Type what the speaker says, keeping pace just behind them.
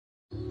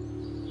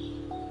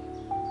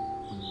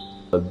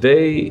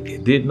They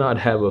did not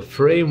have a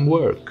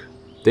framework.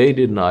 They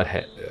did not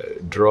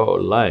draw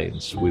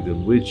lines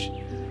within which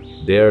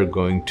they're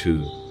going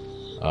to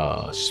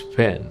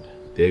spend,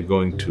 they're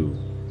going to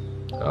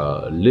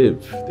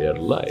live their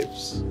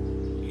lives.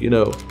 You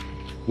know,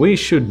 we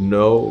should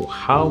know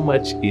how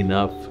much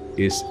enough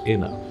is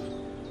enough.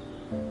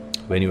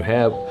 When you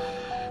have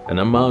an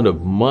amount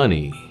of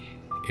money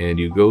and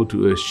you go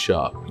to a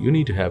shop, you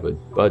need to have a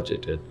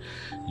budget, and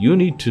you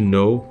need to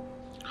know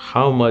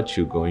how much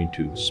you're going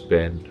to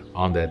spend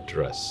on that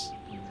dress,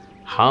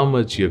 how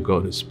much you're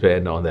going to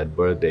spend on that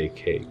birthday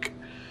cake,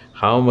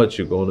 how much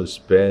you're going to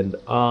spend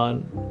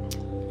on,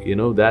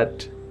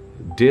 that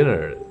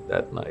dinner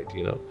that night,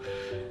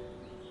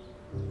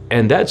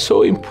 And that's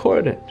so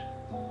important.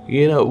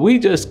 We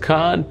just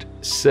can't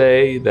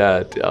say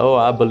that, oh,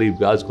 I believe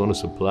God's going to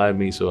supply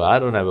me, so I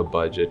don't have a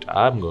budget.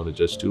 I'm going to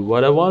just do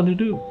what I want to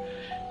do.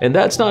 And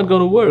that's not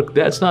going to work.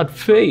 That's not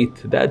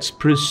faith. That's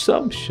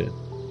presumption.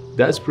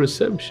 That's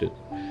presumption.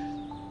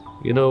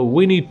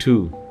 We need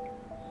to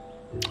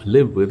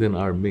live within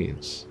our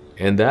means.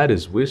 And that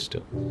is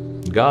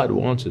wisdom. God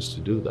wants us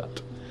to do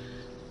that.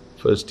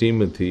 1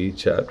 Timothy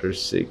chapter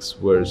 6,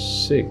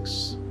 verse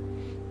 6.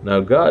 Now,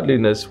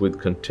 godliness with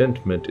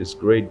contentment is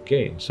great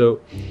gain.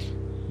 So,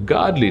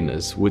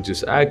 godliness, which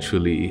is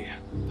actually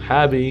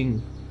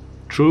having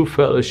true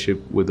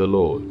fellowship with the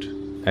Lord,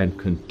 and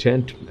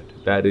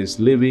contentment, that is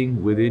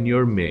living within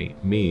your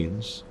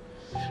means,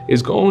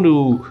 is going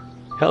to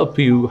help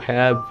you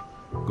have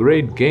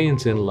great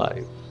gains in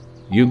life.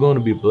 You're going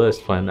to be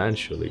blessed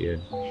financially.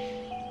 And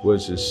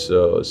verses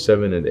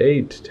 7 and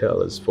 8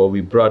 tell us, for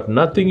we brought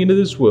nothing into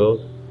this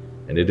world,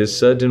 and it is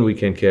certain we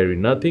can carry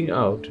nothing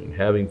out, and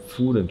having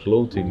food and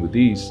clothing, with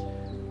these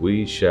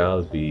we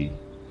shall be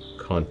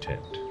content.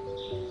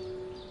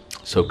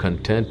 So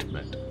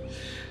contentment.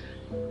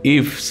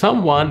 If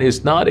someone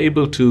is not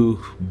able to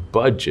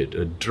budget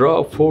or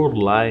draw 4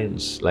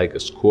 lines like a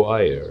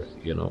square,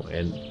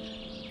 and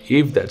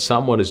if that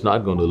someone is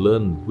not going to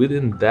learn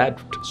within that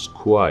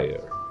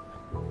square,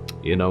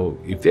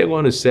 if they're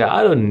going to say,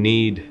 I don't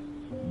need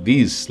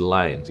these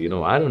lines,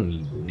 I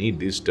don't need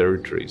these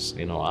territories,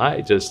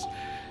 I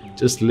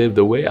just live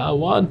the way I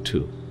want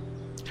to.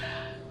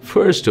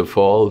 First of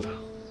all,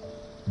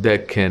 there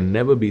can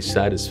never be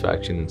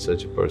satisfaction in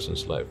such a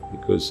person's life,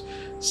 because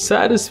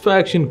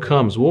satisfaction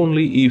comes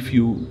only if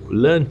you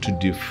learn to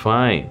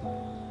define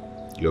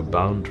your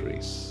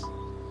boundaries.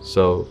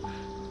 So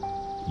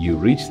you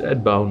reach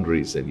that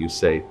boundaries and you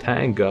say,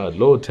 thank God,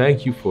 Lord,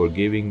 thank you for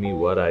giving me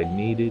what I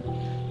needed,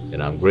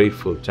 and I'm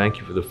grateful. Thank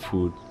you for the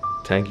food.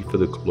 Thank you for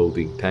the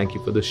clothing. Thank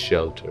you for the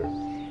shelter.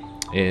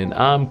 And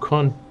I'm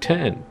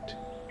content.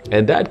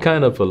 And that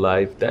kind of a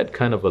life, that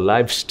kind of a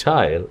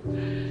lifestyle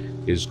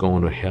is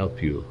going to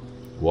help you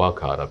walk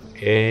out of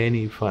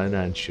any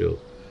financial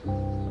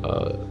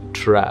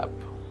trap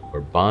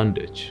or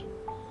bondage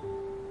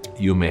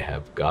you may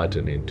have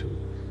gotten into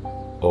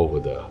over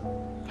the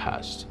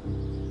past.